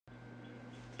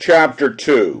Chapter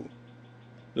 2.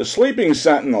 The sleeping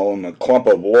sentinel in the clump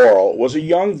of laurel was a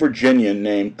young Virginian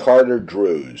named Carter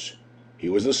Drews. He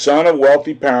was the son of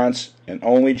wealthy parents, an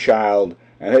only child,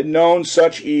 and had known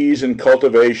such ease and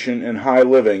cultivation and high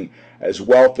living as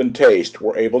wealth and taste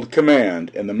were able to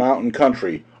command in the mountain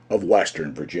country of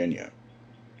western Virginia.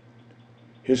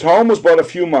 His home was but a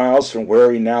few miles from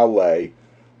where he now lay.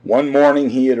 One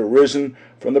morning he had arisen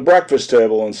from the breakfast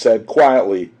table and said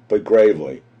quietly but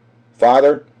gravely,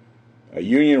 "Father, a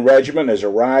Union regiment has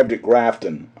arrived at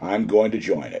Grafton. I'm going to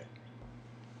join it."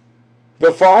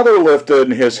 The father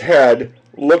lifted his head,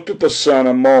 looked at the son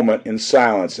a moment in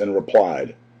silence, and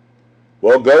replied,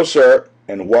 "Well, go, sir,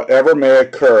 and whatever may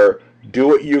occur, do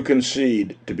what you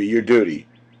concede to be your duty.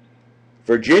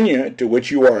 Virginia, to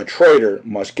which you are a traitor,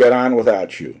 must get on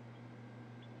without you.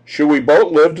 Should we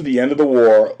both live to the end of the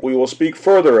war, we will speak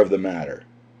further of the matter.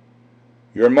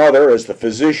 Your mother, as the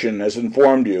physician has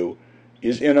informed you,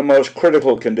 is in a most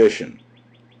critical condition.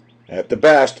 At the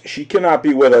best, she cannot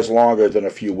be with us longer than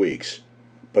a few weeks,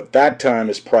 but that time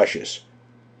is precious.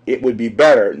 It would be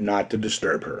better not to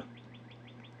disturb her."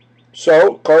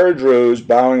 So Carter Drews,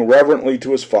 bowing reverently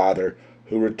to his father,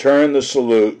 who returned the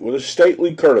salute with a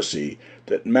stately courtesy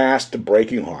that masked a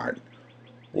breaking heart,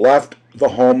 left the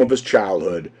home of his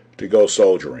childhood to go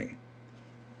soldiering.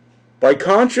 By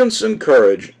conscience and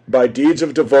courage, by deeds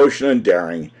of devotion and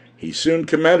daring, he soon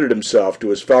commended himself to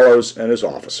his fellows and his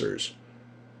officers,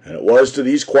 and it was to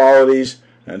these qualities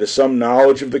and to some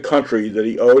knowledge of the country that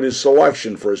he owed his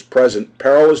selection for his present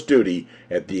perilous duty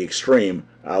at the extreme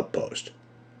outpost.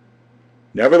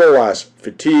 Nevertheless,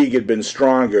 fatigue had been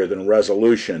stronger than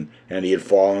resolution, and he had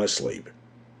fallen asleep.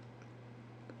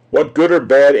 What good or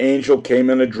bad angel came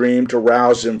in a dream to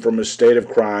rouse him from his state of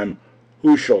crime,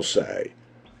 who shall say?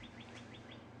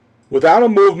 Without a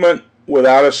movement,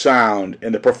 without a sound,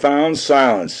 in the profound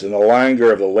silence and the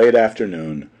languor of the late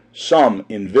afternoon, some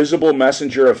invisible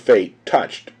messenger of fate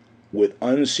touched with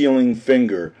unsealing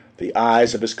finger the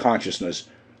eyes of his consciousness,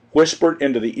 whispered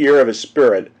into the ear of his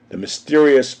spirit the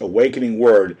mysterious awakening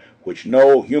word which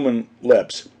no human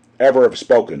lips ever have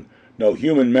spoken, no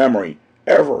human memory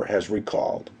ever has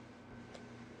recalled.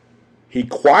 He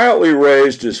quietly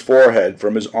raised his forehead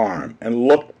from his arm and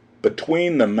looked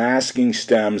between the masking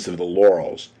stems of the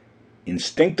laurels,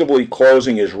 instinctively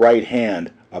closing his right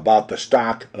hand about the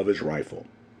stock of his rifle.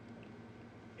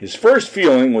 His first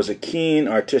feeling was a keen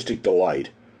artistic delight.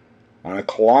 On a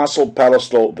colossal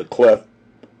pedestal of the cliff,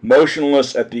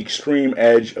 motionless at the extreme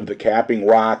edge of the capping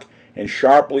rock and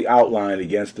sharply outlined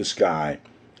against the sky,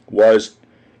 was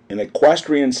an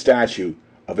equestrian statue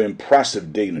of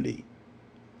impressive dignity.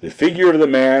 The figure of the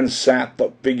man sat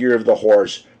the figure of the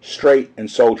horse, straight and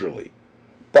soldierly,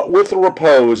 but with the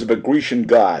repose of a Grecian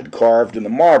god carved in the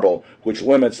marble which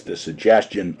limits the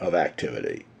suggestion of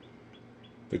activity.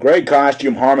 The gray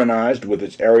costume harmonized with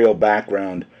its aerial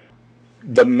background.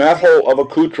 The metal of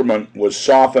accoutrement was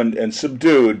softened and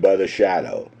subdued by the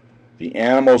shadow. The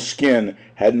animal's skin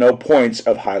had no points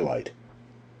of highlight.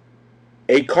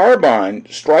 A carbine,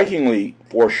 strikingly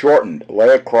foreshortened, lay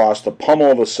across the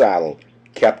pommel of the saddle,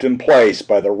 kept in place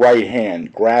by the right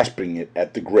hand grasping it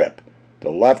at the grip. The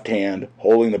left hand,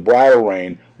 holding the bridle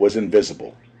rein, was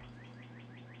invisible.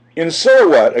 In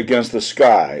silhouette against the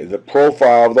sky, the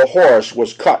profile of the horse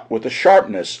was cut with the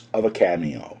sharpness of a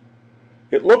cameo.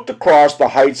 It looked across the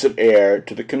heights of air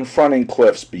to the confronting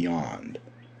cliffs beyond.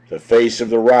 The face of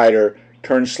the rider,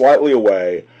 turned slightly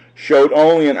away, showed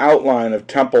only an outline of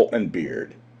temple and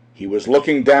beard. He was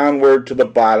looking downward to the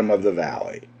bottom of the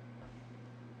valley.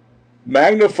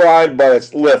 Magnified by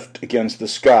its lift against the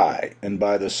sky and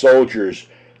by the soldier's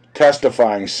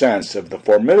testifying sense of the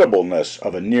formidableness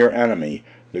of a near enemy,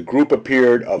 the group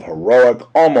appeared of heroic,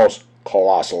 almost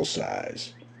colossal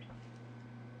size.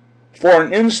 For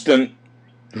an instant,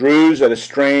 Drews had a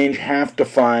strange,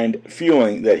 half-defined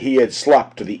feeling that he had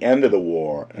slept to the end of the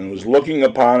war and was looking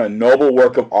upon a noble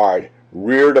work of art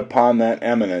reared upon that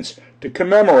eminence to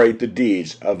commemorate the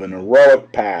deeds of an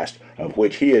heroic past of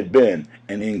which he had been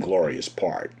an inglorious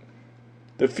part.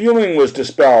 The feeling was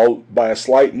dispelled by a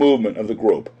slight movement of the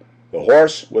group. The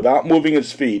horse, without moving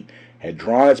its feet, had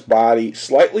drawn its body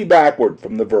slightly backward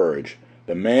from the verge.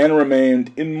 The man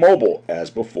remained immobile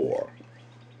as before.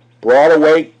 Broad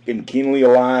awake and keenly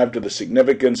alive to the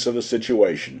significance of the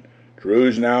situation,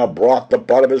 Drews now brought the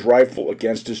butt of his rifle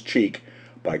against his cheek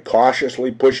by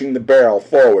cautiously pushing the barrel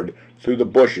forward through the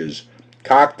bushes,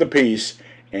 cocked the piece,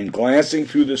 and glancing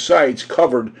through the sights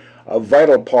covered a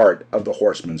vital part of the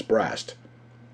horseman's breast.